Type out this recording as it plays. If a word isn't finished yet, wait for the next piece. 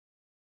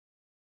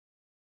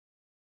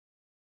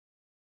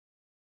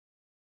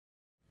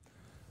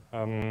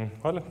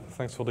Well,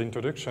 thanks for the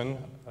introduction.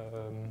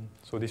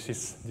 So this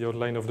is the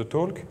outline of the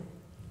talk.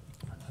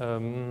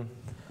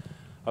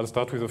 I'll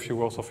start with a few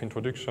words of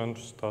introduction,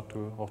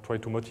 try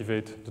to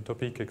motivate the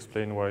topic,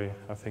 explain why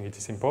I think it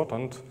is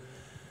important,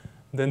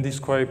 then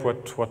describe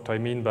what I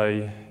mean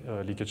by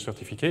leakage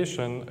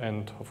certification,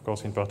 and of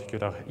course, in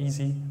particular,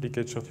 easy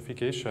leakage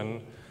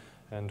certification.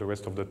 And the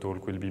rest of the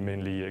talk will be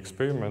mainly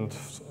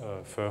experiments,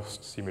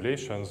 first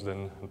simulations,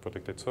 then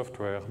unprotected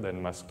software,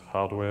 then masked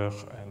hardware,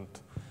 and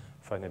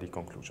finally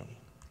conclusion.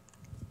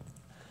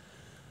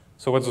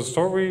 So what's the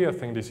story? I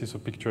think this is a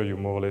picture you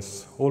more or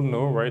less all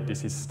know, right?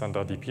 This is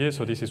standard DPA,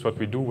 so this is what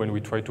we do when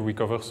we try to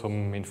recover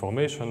some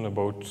information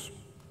about,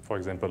 for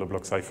example, a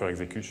block cipher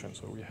execution.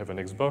 So we have an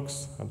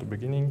Xbox at the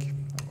beginning.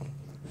 I will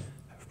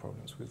have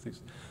problems with this.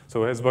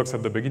 So Xbox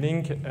at the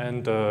beginning,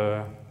 and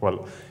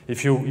well,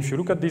 if you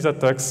look at these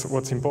attacks,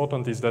 what's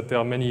important is that there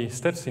are many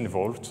steps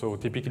involved. So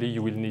typically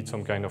you will need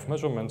some kind of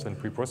measurements and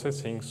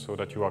pre-processing so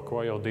that you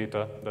acquire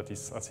data that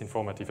is as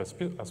informative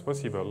as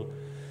possible.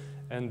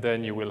 And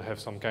then you will have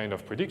some kind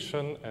of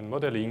prediction and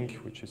modeling,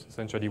 which is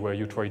essentially where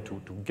you try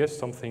to guess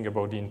something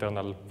about the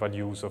internal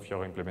values of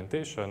your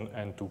implementation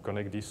and to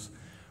connect this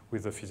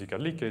with the physical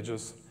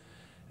leakages.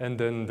 And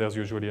then there's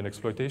usually an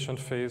exploitation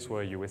phase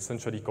where you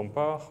essentially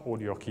compare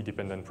all your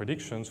key-dependent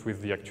predictions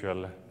with the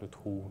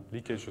true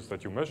leakages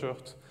that you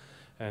measured.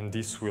 And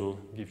this will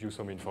give you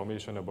some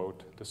information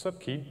about the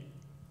subkey.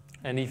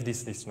 And if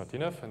this is not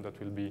enough, and that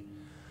will be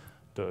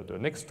the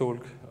next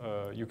talk,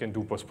 you can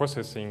do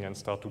post-processing and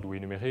start to do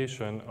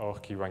enumeration or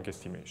key rank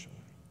estimation.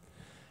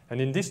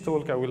 And in this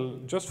talk, I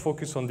will just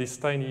focus on this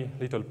tiny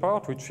little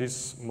part, which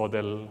is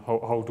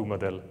how to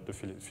model the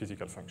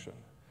physical function.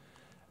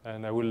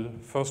 And I will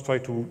first try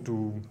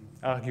to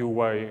argue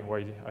why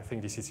I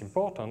think this is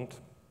important.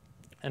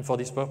 And for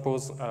this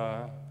purpose,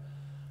 I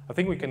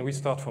think we can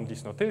restart from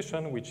this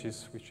notation, which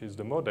is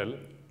the model.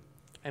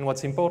 And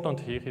what's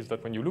important here is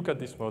that when you look at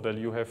this model,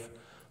 you have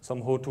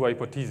somehow two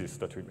hypotheses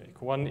that we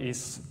make. One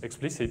is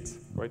explicit,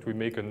 right? We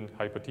make a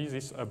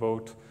hypothesis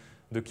about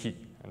the key,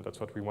 and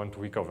that's what we want to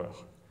recover.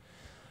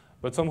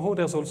 But somehow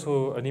there's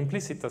also an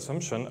implicit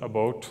assumption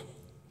about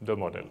the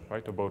model,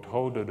 right? About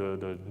how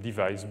the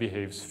device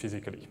behaves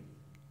physically.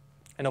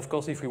 And of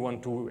course, if we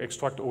want to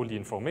extract all the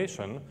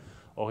information,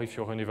 or if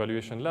you're an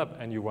evaluation lab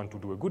and you want to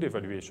do a good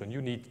evaluation,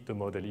 you need the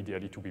model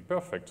ideally to be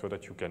perfect so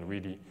that you can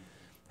really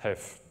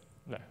have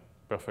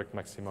perfect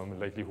maximum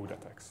likelihood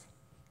attacks.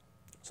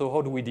 So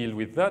how do we deal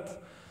with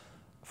that?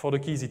 For the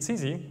keys, it's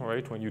easy,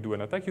 right? When you do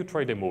an attack, you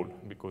try them all,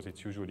 because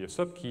it's usually a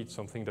subkey, it's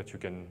something that you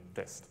can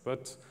test.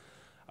 But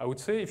I would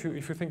say if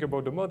you think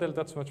about the model,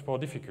 that's much more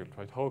difficult,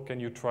 right? How can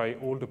you try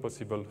all the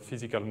possible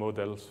physical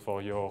models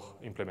for your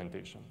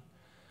implementation?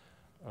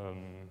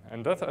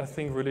 And that, I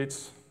think,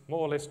 relates more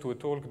or less to a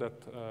talk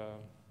that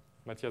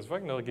Matthias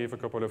Wagner gave a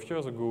couple of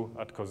years ago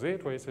at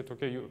COS8, where he said,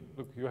 okay,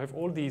 you have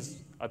all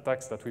these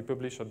attacks that we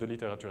publish at the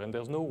literature, and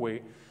there's no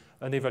way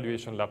an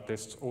evaluation lab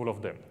tests all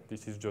of them.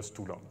 This is just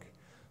too long.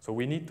 So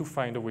we need to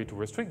find a way to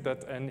restrict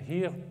that, and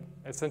here,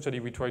 essentially,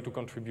 we try to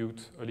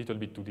contribute a little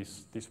bit to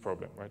this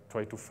problem, right?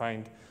 Try to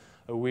find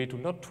a way to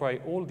not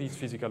try all these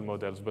physical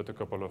models, but a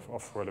couple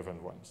of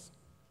relevant ones.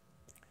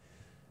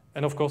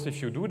 And of course,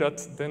 if you do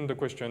that, then the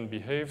question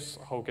behaves,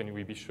 how can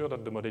we be sure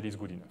that the model is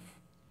good enough?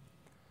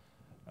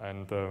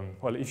 And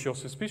well, if you're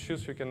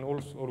suspicious, you can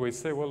always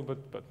say, well,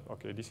 but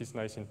okay, this is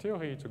nice in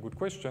theory, it's a good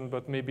question,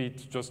 but maybe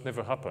it just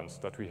never happens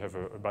that we have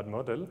a bad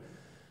model.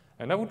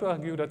 And I would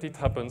argue that it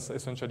happens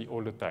essentially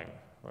all the time,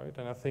 right?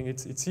 And I think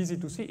it's easy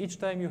to see each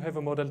time you have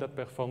a model that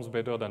performs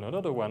better than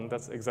another one,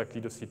 that's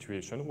exactly the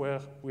situation where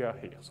we are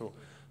here. So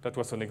that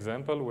was an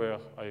example where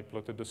I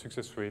plotted the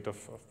success rate of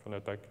an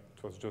attack.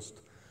 It was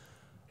just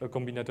a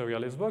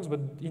combinatorial S-box, but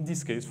in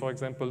this case, for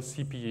example,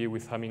 CPA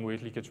with Hamming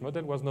weight leakage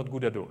model was not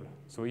good at all.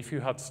 So if you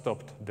had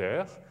stopped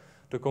there,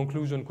 the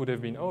conclusion could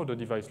have been, oh, the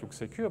device looks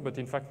secure, but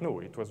in fact, no,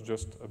 it was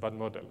just a bad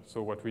model.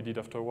 So what we did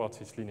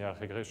afterwards is linear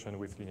regression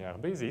with linear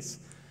basis,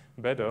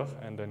 better,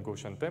 and then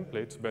Gaussian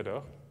templates,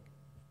 better.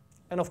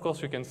 And of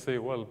course, you can say,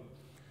 well,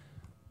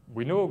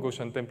 we know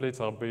Gaussian templates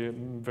are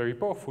very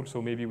powerful,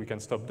 so maybe we can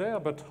stop there,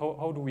 but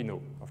how do we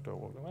know after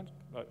all?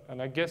 Right?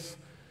 And I guess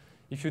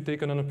if you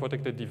take an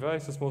unprotected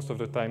device, most of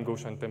the time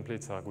Gaussian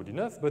templates are good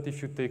enough, but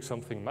if you take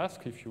something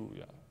masked,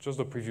 just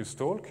the previous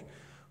talk,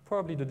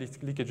 probably the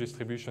leakage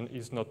distribution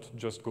is not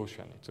just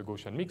Gaussian. It's a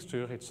Gaussian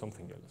mixture, it's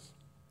something else.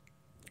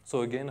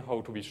 So again,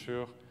 how to be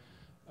sure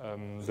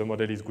the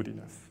model is good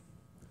enough.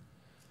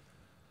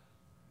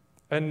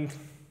 And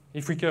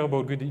if we care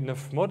about good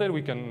enough model,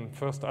 we can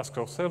first ask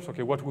ourselves,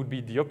 okay, what would be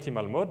the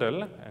optimal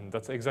model? And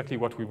that's exactly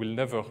what we will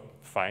never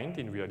find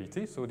in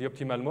reality. So the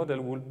optimal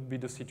model would be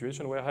the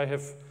situation where I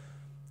have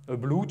a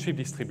blue chip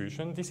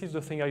distribution. This is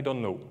the thing I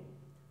don't know.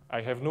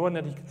 I have no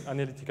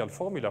analytical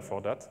formula for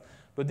that,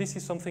 but this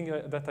is something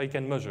that I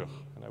can measure,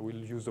 and I will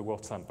use the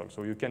word sample.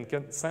 So you can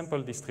get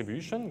sample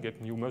distribution,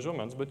 get new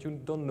measurements, but you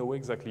don't know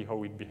exactly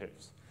how it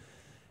behaves.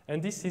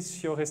 And this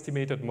is your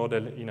estimated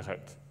model in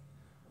red.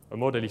 a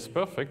model is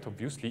perfect,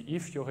 obviously,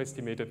 if your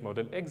estimated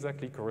model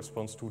exactly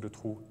corresponds to the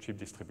true chip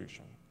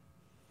distribution.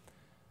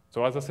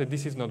 So as I said,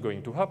 this is not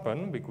going to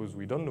happen because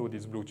we don't know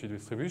this blue chip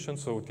distribution.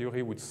 So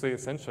theory would say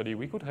essentially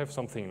we could have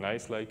something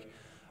nice like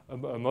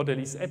a model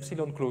is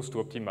epsilon close to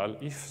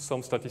optimal if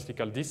some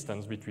statistical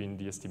distance between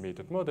the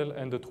estimated model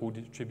and the true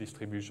chip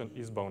distribution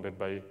is bounded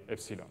by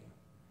epsilon.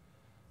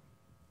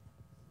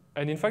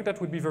 And in fact, that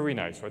would be very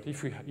nice, right?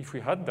 If we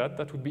had that,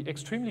 that would be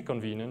extremely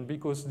convenient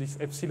because this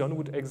epsilon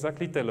would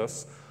exactly tell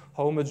us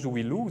how much do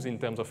we lose in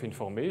terms of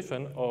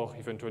information or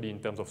eventually in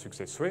terms of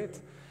success rate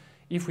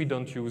if we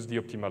don't use the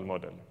optimal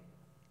model.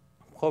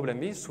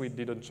 Problem is, we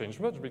didn't change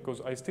much because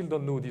I still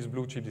don't know this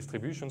blue chip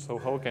distribution, so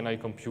how can I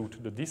compute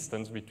the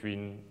distance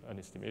between an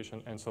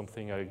estimation and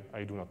something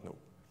I do not know?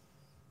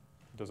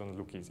 It doesn't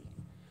look easy.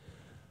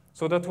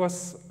 So that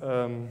was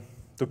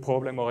the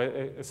problem, or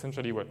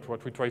essentially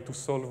what we tried to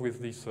solve with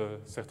this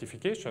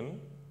certification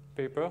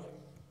paper.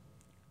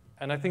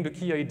 And I think the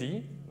key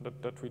idea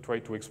that we try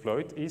to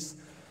exploit is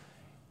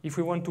if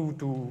we want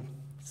to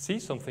see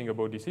something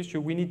about this issue,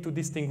 we need to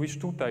distinguish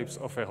two types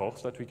of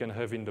errors that we can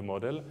have in the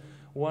model.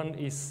 One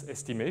is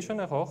estimation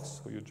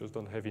errors, so you just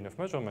don't have enough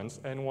measurements,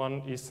 and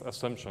one is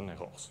assumption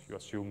errors. You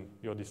assume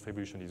your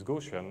distribution is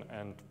Gaussian,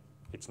 and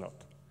it's not.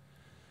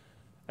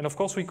 And of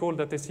course, we call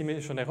that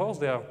estimation errors.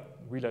 They are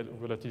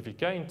relatively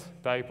kind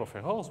type of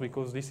errors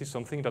because this is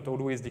something that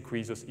always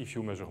decreases if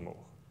you measure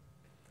more.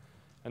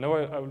 And now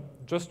I'll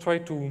just try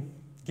to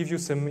give you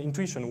some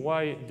intuition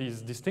why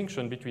this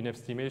distinction between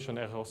estimation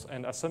errors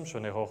and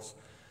assumption errors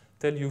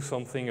tell you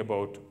something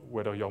about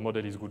whether your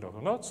model is good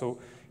or not. So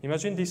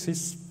imagine this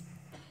is,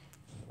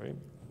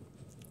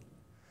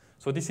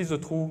 so this is a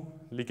true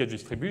leakage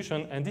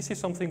distribution, and this is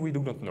something we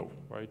do not know,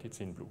 right?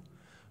 It's in blue.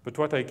 But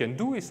what I can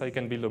do is I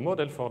can build a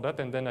model for that,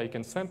 and then I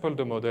can sample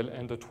the model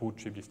and the true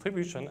chip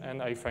distribution,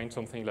 and I find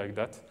something like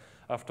that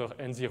after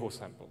N0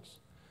 samples.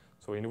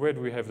 So in red,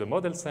 we have the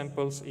model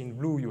samples. In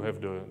blue, you have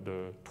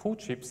the true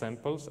chip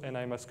samples, and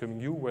I'm asking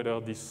you whether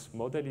this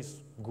model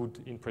is good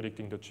in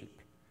predicting the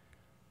chip.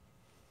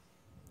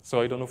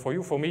 So I don't know for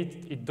you. For me,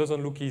 it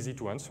doesn't look easy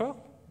to answer.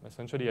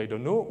 Essentially, I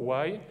don't know.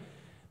 Why?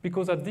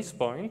 Because at this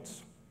point,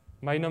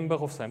 my number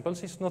of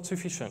samples is not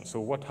sufficient.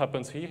 So what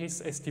happens here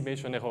is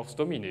estimation errors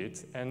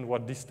dominate, and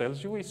what this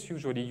tells you is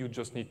usually you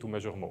just need to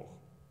measure more.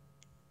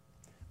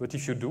 But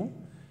if you do,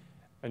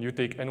 and you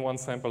take N1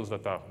 samples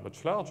that are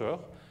much larger,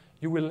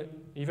 you will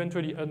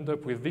eventually end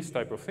up with this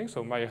type of thing.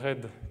 So my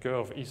red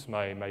curve is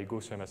my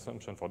Gaussian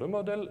assumption for the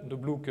model. The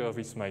blue curve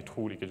is my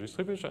true leakage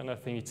distribution. And I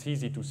think it's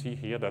easy to see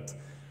here that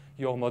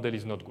your model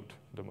is not good.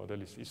 The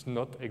model is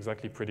not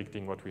exactly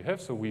predicting what we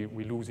have, so we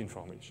lose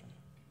information.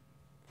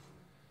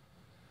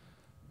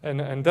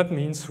 And that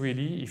means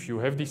really, if you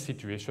have this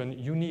situation,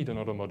 you need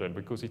another model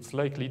because it's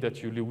likely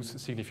that you lose a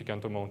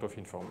significant amount of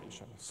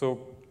information.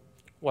 So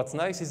what's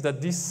nice is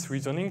that this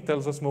reasoning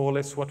tells us more or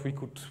less what we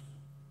could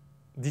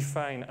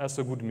define as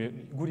a good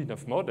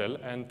enough model,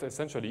 and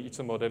essentially it's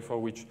a model for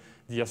which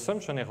the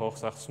assumption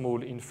errors are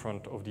small in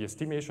front of the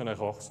estimation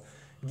errors,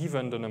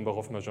 given the number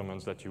of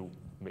measurements that you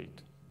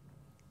made.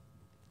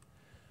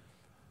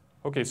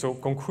 Okay, so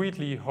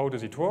concretely, how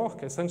does it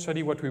work?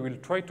 Essentially, what we will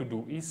try to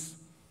do is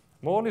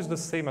more or less the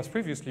same as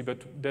previously, but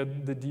the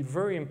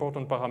very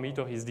important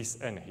parameter is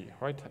this n here,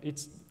 right?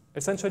 It's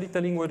essentially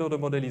telling whether the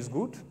model is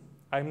good.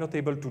 I'm not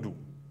able to do.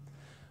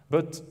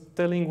 But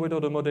telling whether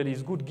the model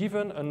is good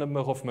given a number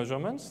of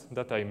measurements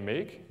that I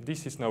make,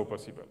 this is now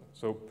possible.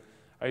 So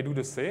I do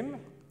the same.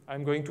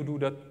 I'm going to do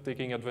that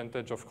taking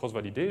advantage of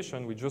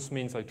cross-validation, which just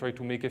means I try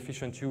to make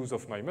efficient use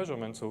of my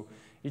measurements. So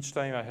each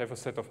time I have a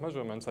set of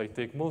measurements, I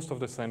take most of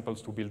the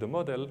samples to build a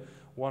model,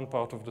 one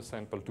part of the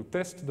sample to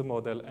test the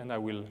model, and I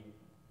will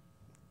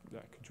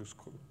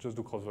just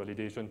do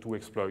cross-validation to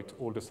exploit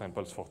all the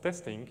samples for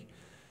testing.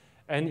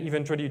 And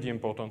eventually, the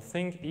important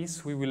thing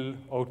is we will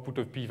output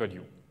a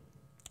p-value.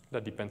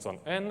 That depends on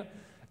n,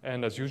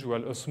 and as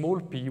usual, a small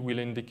p will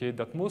indicate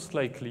that most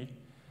likely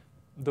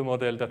the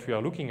model that we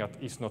are looking at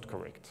is not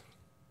correct.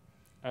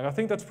 And I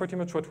think that's pretty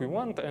much what we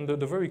want, and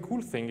the very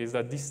cool thing is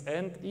that this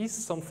n is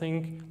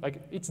something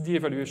like, it's the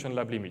evaluation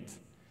lab limit.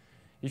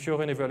 If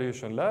you're an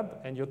evaluation lab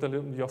and you tell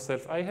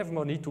yourself, I have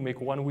money to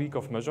make 1 week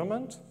of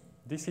measurement,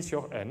 this is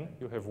your n,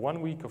 you have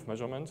 1 week of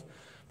measurement,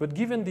 but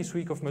given this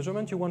week of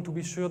measurement, you want to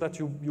be sure that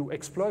you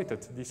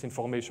exploited this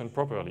information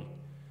properly.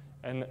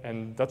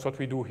 And that's what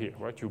we do here,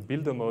 right? You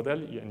build a model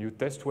and you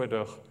test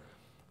whether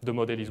the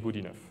model is good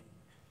enough.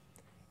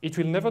 It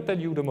will never tell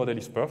you the model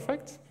is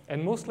perfect,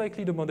 and most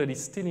likely the model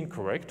is still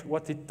incorrect.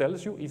 What it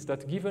tells you is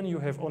that given you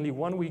have only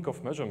 1 week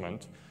of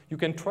measurement, you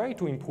can try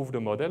to improve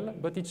the model,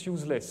 but it's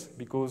useless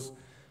because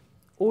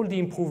all the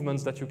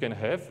improvements that you can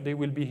have, they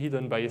will be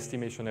hidden by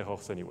estimation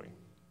errors anyway.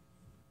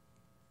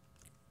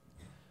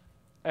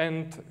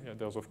 And yeah,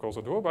 there's, of course,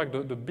 a drawback.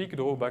 The big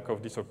drawback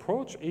of this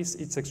approach is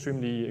it's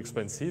extremely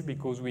expensive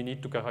because we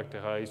need to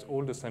characterize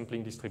all the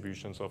sampling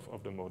distributions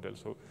of the model.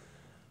 So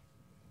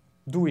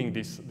doing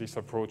this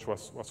approach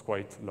was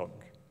quite long.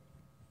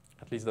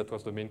 At least that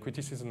was the main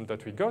criticism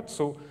that we got.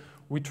 So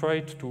we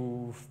tried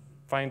to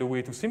find a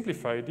way to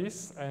simplify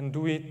this, and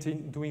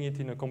doing it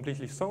in a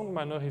completely sound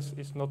manner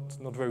is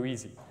not very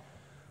easy.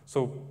 So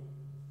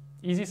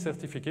easy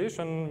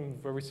certification,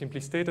 very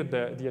simply stated,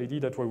 the idea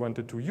that we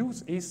wanted to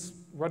use is,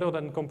 rather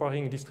than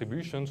comparing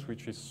distributions,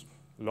 which is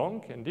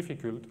long and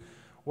difficult,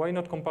 why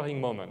not comparing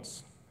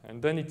moments?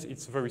 And then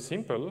it's very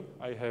simple.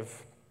 I have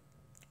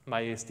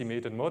my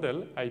estimated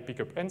model. I pick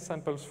up n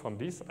samples from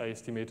this. I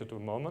estimated a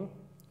moment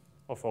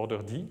of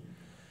order d.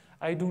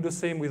 I do the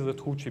same with the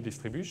true chip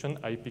distribution.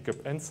 I pick up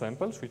n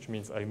samples, which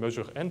means I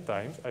measure n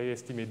times. I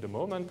estimate the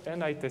moment,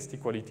 and I test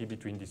equality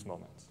between these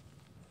moments.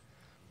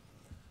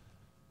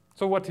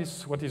 So what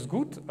is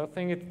good? I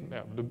think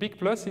the big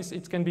plus is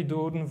it can be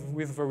done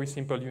with very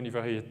simple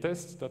univariate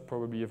tests that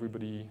probably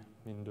everybody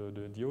in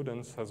the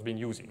audience has been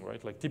using,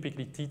 right? Like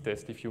typically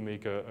t-test if you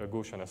make a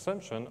Gaussian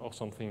assumption or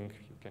something,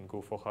 you can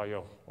go for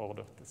higher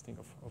order testing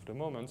of the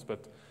moments,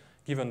 but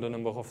given the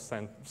number of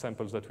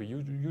samples that we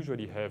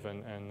usually have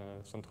and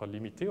central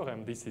limit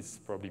theorem, this is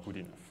probably good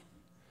enough.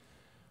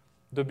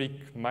 The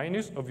big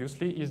minus,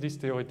 obviously, is this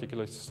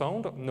theoretically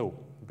sound? No,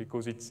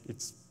 because it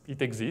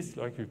exists.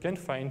 Like you can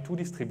find two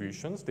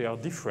distributions. They are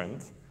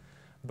different,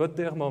 but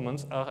their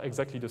moments are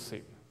exactly the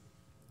same.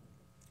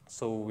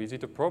 So is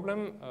it a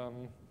problem?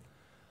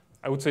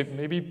 I would say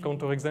maybe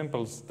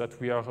counterexamples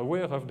that we are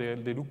aware of,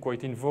 they look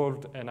quite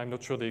involved, and I'm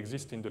not sure they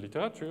exist in the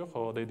literature,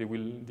 or they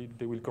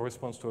will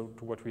correspond to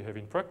what we have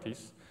in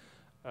practice.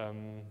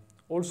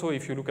 Also,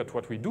 if you look at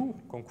what we do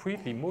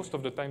concretely, most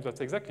of the time that's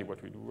exactly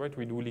what we do, right?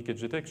 We do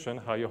leakage detection,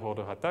 higher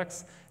order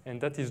attacks,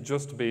 and that is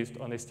just based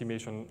on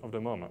estimation of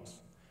the moments,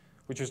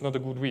 which is not a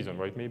good reason,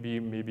 right?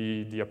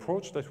 Maybe the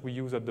approach that we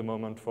use at the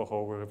moment for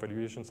our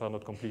evaluations are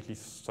not completely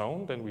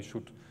sound, and we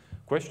should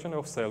question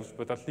ourselves,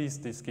 but at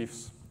least this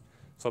gives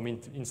some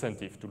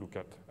incentive to look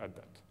at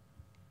that.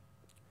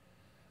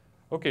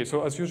 Okay,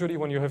 so as usually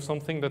when you have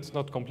something that's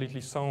not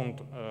completely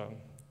sound,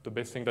 the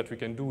best thing that we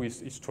can do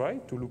is try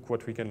to look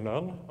what we can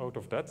learn out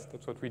of that.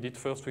 That's what we did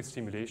first with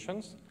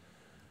simulations.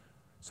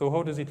 So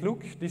how does it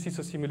look? This is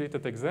a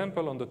simulated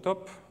example. On the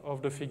top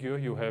of the figure,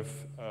 you have,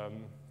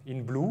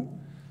 in blue,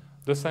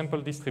 the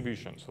sample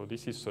distribution. So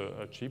this is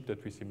a chip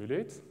that we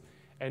simulate.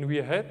 And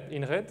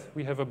in red,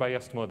 we have a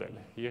biased model.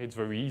 Here it's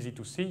very easy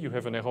to see. You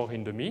have an error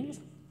in the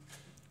means.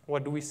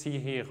 What do we see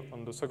here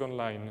on the second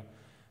line?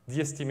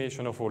 The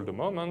estimation of all the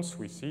moments.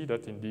 We see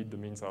that indeed the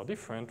means are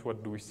different.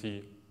 What do we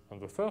see on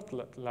the third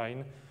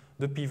line?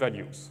 The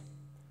p-values.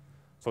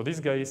 So this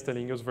guy is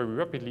telling us very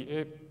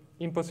rapidly,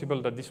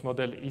 impossible that this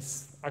model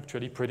is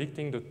actually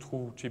predicting the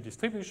true chip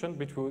distribution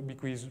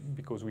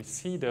because we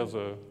see there's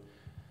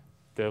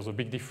a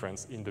big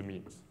difference in the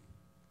means.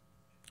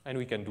 And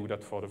we can do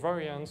that for the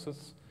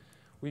variances.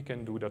 We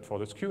can do that for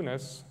the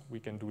skewness. We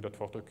can do that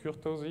for the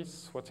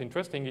kurtosis. What's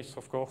interesting is,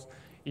 of course,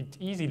 it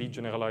easily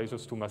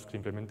generalizes to masked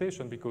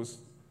implementation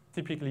because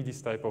typically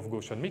this type of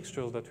Gaussian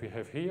mixtures that we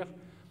have here,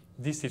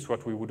 this is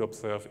what we would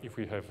observe if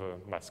we have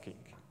masking.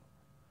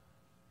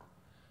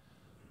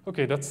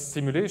 Okay, that's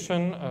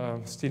simulation,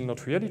 still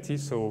not reality.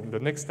 So the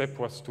next step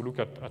was to look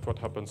at what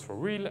happens for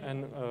real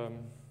and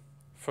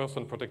first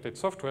unprotected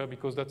software,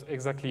 because that's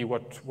exactly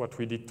what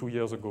we did 2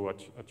 years ago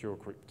at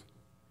Eurocrypt.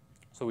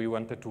 So we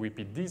wanted to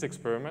repeat these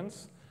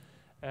experiments,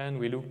 and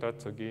we looked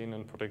at, again,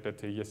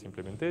 unprotected AES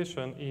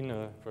implementation in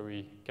a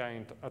very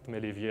kind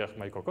Atmel-Levier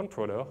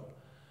microcontroller,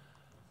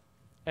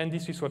 and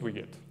this is what we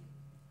get.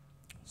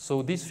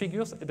 So these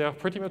figures, they are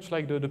pretty much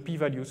like the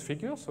p-values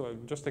figures, so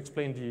I'll just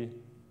explain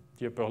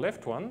the upper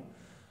left one.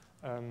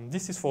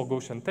 This is for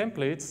Gaussian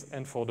templates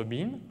and for the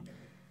mean.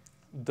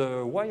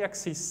 The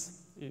y-axis,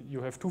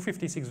 you have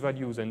 256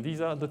 values, and these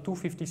are the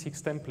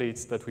 256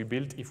 templates that we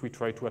built if we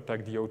try to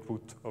attack the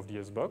output of the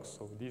S-box.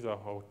 So these are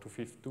our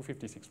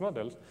 256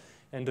 models.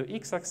 And the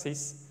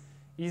x-axis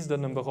is the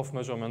number of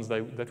measurements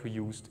that we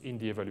used in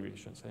the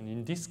evaluations. And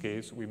in this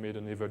case, we made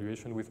an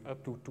evaluation with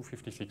up to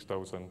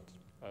 256,000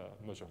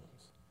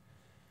 measurements.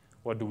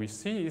 What do we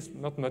see is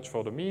not much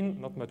for the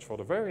mean, not much for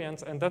the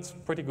variance, and that's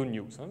pretty good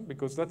news,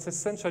 because that's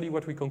essentially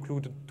what we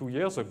concluded 2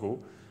 years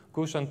ago.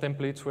 Gaussian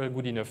templates were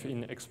good enough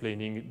in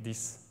explaining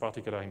this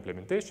particular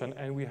implementation,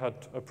 and we had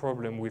a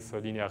problem with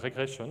linear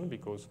regression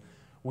because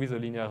with a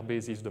linear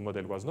basis, the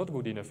model was not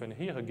good enough, and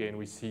here again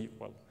we see,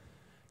 well,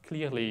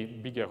 clearly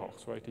big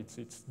errors, right?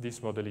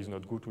 This model is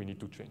not good, we need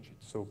to change it.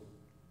 So,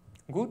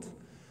 good.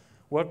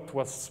 What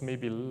was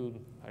maybe,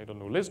 I don't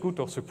know, less good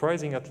or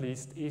surprising at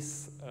least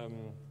is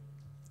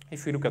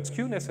if we look at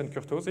skewness and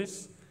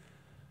kurtosis,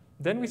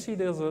 then we see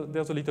there's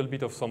a little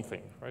bit of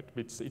something, right?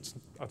 It's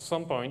at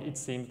some point, it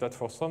seems that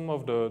for some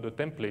of the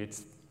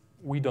templates,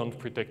 we don't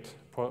predict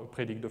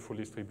the full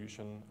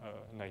distribution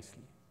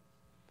nicely.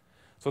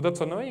 So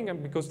that's annoying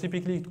because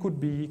typically it could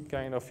be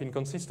kind of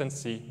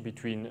inconsistency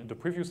between the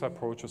previous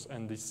approaches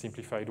and this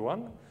simplified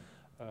one,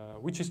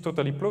 which is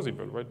totally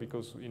plausible, right?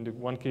 Because in the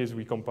one case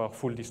we compare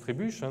full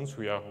distributions,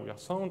 we are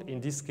sound.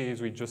 In this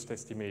case, we just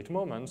estimate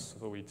moments,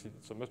 so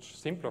it's a much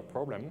simpler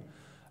problem.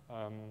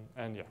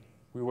 And yeah,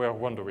 we were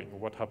wondering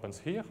what happens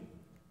here.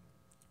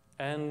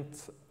 And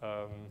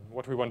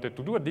what we wanted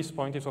to do at this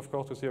point is, of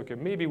course, to say, okay,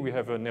 maybe we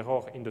have an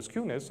error in the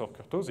skewness or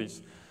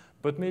kurtosis,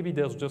 but maybe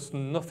there's just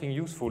nothing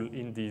useful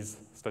in these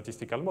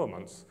statistical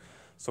moments.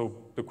 So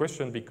the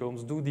question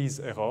becomes, do these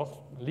errors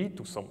lead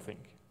to something?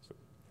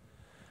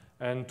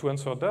 And to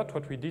answer that,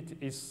 what we did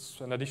is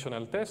an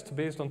additional test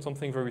based on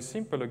something very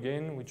simple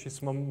again, which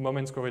is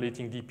moments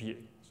correlating DPA.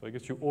 So I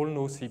guess you all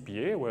know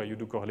CPA, where you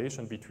do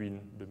correlation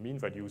between the mean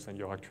values and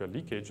your actual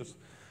leakages.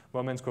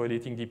 Moments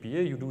correlating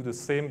DPA, you do the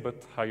same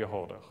but higher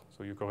order.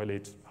 So you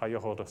correlate higher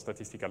order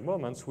statistical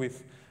moments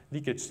with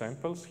leakage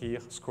samples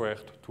here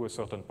squared to a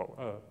certain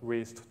power,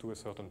 raised to a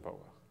certain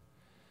power.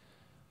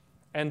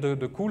 And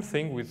the cool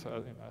thing with,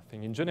 I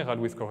think in general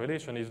with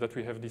correlation is that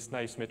we have this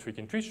nice metric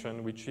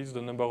intuition, which is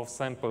the number of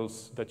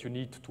samples that you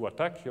need to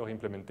attack your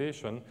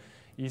implementation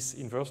is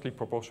inversely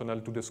proportional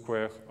to the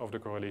square of the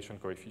correlation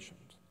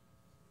coefficient.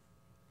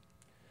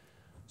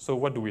 So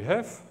what do we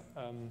have?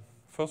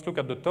 First look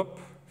at the top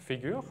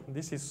figure.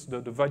 This is the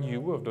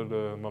value of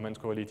the moments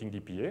correlating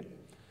DPA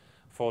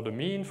for the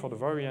mean, for the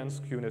variance,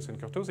 skewness, and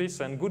kurtosis.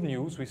 And good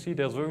news, we see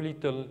there's very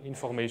little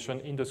information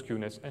in the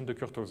skewness and the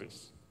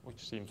kurtosis,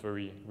 which seems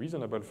very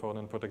reasonable for an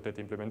unprotected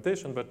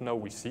implementation, but now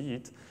we see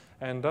it,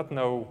 and that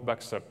now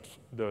backs up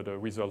the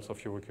results of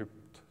Eurocrypt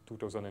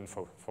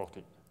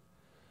 2014.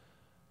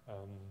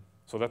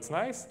 So that's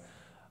nice.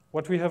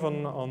 What we have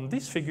on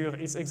this figure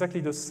is exactly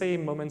the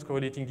same moments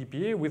correlating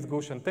DPA with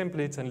Gaussian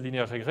templates and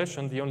linear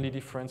regression. The only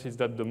difference is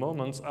that the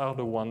moments are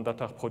the ones that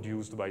are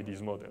produced by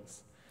these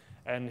models.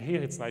 And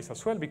here it's nice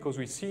as well because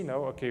we see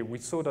now, okay, we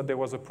saw that there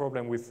was a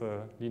problem with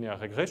linear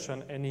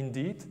regression, and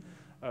indeed,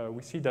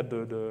 we see that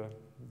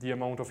the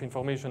amount of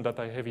information that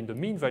I have in the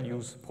mean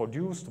values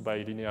produced by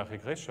linear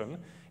regression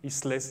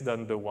is less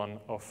than the one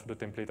of the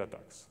template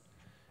attacks.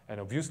 And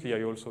obviously,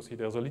 I also see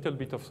there's a little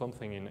bit of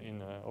something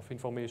of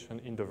information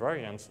in the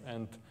variance,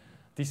 and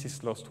this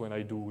is lost when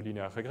I do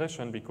linear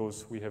regression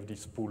because we have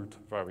this pooled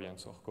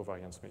variance or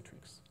covariance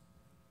matrix.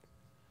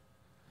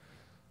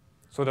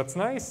 So that's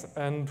nice,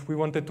 and we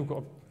wanted to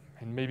go,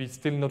 and maybe it's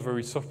still not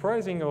very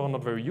surprising or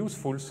not very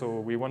useful, so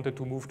we wanted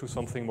to move to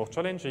something more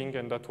challenging,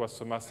 and that was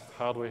a masked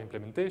hardware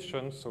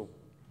implementation. So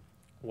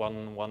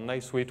one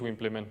nice way to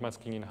implement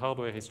masking in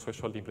hardware is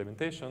threshold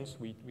implementations.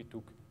 We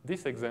took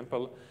this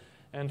example,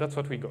 and that's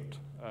what we got.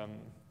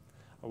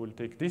 I will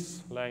take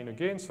this line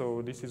again.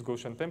 So this is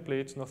Gaussian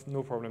templates,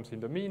 no problems in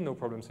the mean, no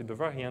problems in the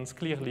variance,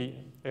 clearly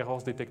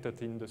errors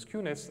detected in the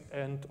skewness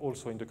and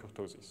also in the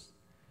kurtosis.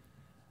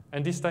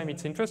 And this time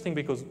it's interesting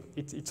because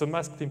it's a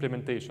masked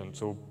implementation,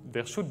 so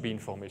there should be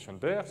information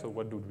there. So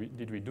what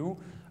did we do?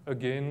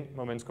 Again,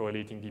 moments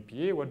correlating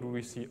DPA. What do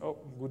we see? Oh,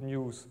 good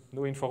news,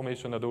 no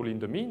information at all in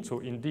the mean. So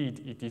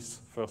indeed, it is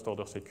first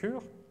order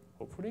secure,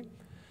 hopefully.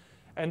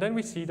 And then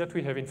we see that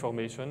we have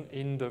information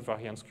in the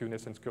variance,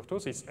 skewness, and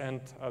kurtosis,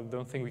 and I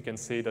don't think we can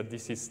say that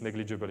this is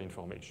negligible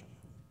information.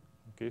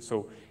 Okay,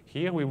 so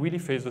here we really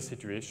face the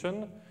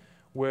situation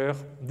where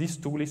this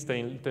tool is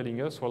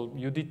telling us, well,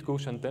 you did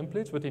Gaussian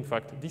templates, but in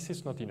fact, this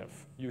is not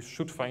enough. You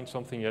should find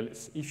something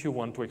else if you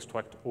want to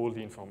extract all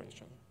the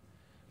information.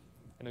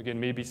 And again,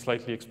 maybe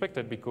slightly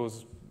expected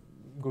because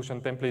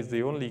Gaussian templates,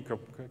 they only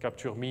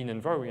capture mean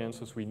and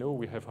variance. As we know,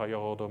 we have higher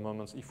order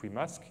moments if we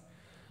mask.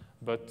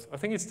 But I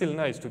think it's still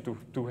nice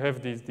to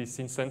have this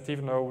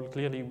incentive now.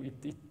 Clearly,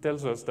 it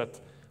tells us that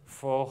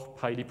for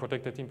highly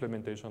protected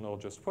implementation or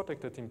just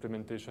protected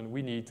implementation,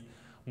 we need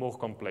more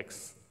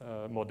complex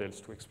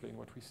models to explain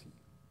what we see.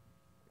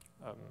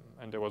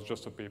 And there was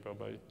just a paper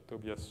by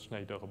Tobias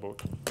Schneider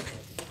about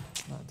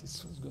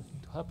this was going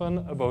to happen,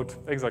 about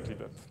exactly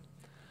that.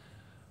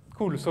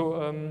 Cool,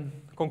 so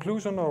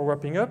conclusion or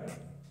wrapping up.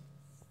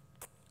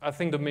 I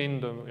think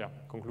the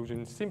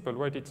conclusion is simple,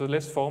 right? It's a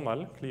less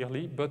formal,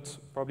 clearly, but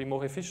probably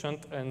more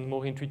efficient and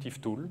more intuitive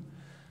tool.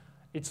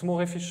 It's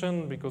more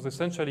efficient because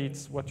essentially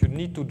it's what you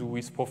need to do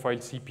is profile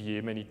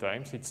CPA many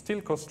times. It's still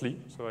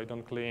costly, so I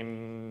don't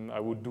claim I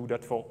would do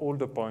that for all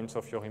the points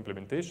of your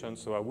implementation,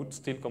 so I would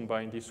still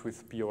combine this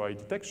with POI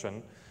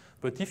detection.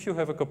 But if you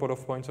have a couple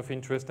of points of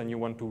interest and you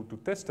want to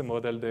test a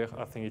model there,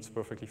 I think it's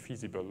perfectly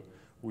feasible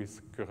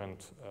with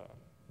current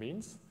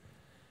means.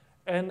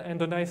 And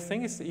the nice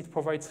thing is it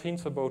provides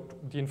hints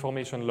about the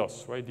information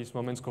loss, right? These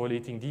moments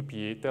correlating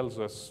DPA tells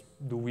us,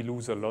 do we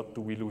lose a lot,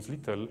 do we lose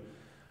little,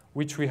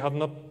 which we had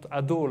not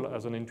at all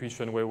as an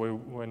intuition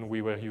when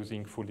we were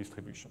using full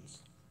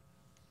distributions.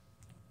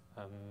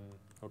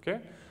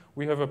 Okay,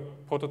 we have a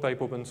prototype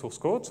open source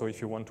code, so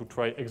if you want to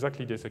try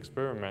exactly these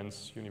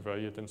experiments,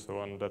 univariate and so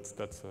on,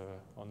 that's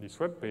on this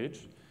web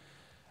page.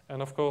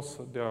 And of course,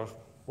 there are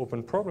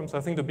open problems.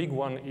 I think the big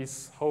one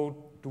is how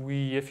do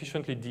we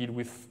efficiently deal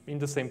with, in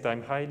the same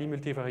time, highly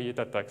multivariate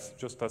attacks,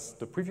 just as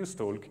the previous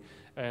talk,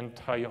 and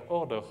higher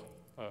order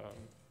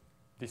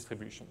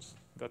distributions.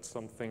 That's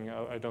something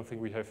I don't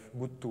think we have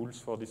good tools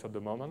for this at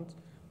the moment.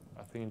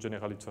 I think in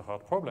general it's a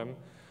hard problem.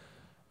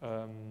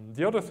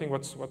 The other thing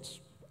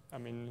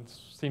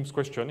seems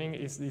questioning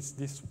is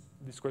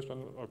this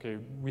question, okay,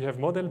 we have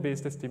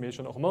model-based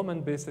estimation or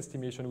moment-based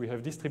estimation, we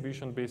have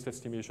distribution-based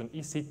estimation.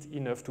 Is it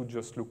enough to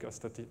just look at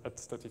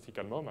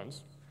statistical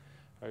moments?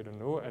 I don't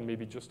know, and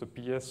maybe just a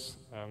PS.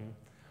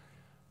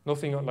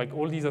 Nothing like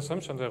all these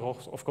assumptions,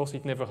 of course,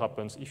 it never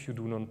happens if you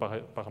do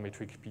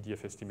non-parametric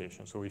PDF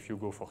estimation. So if you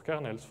go for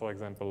kernels, for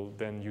example,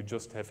 then you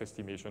just have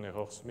estimation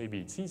errors. Maybe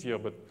it's easier,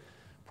 but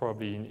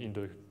probably in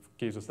the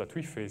cases that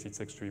we face,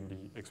 it's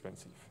extremely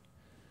expensive.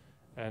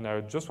 And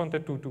I just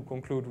wanted to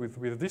conclude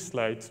with this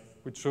slide,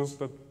 which shows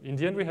that in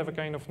the end, we have a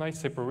kind of nice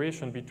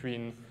separation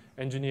between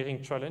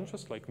engineering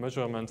challenges like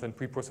measurements and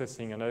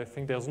pre-processing. And I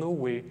think there's no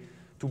way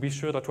to be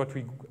sure that what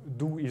we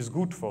do is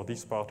good for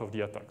this part of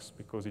the attacks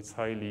because it's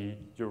highly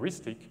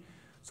heuristic.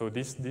 So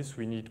this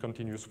we need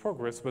continuous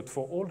progress. But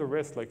for all the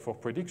rest, like for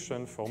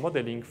prediction, for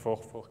modeling, for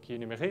key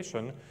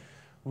enumeration,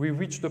 we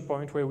reach the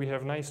point where we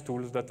have nice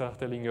tools that are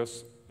telling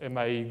us, am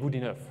I good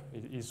enough?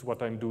 Is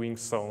what I'm doing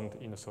sound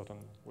in a certain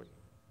way?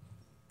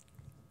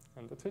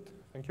 And that's it.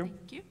 Thank you.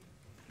 Thank you.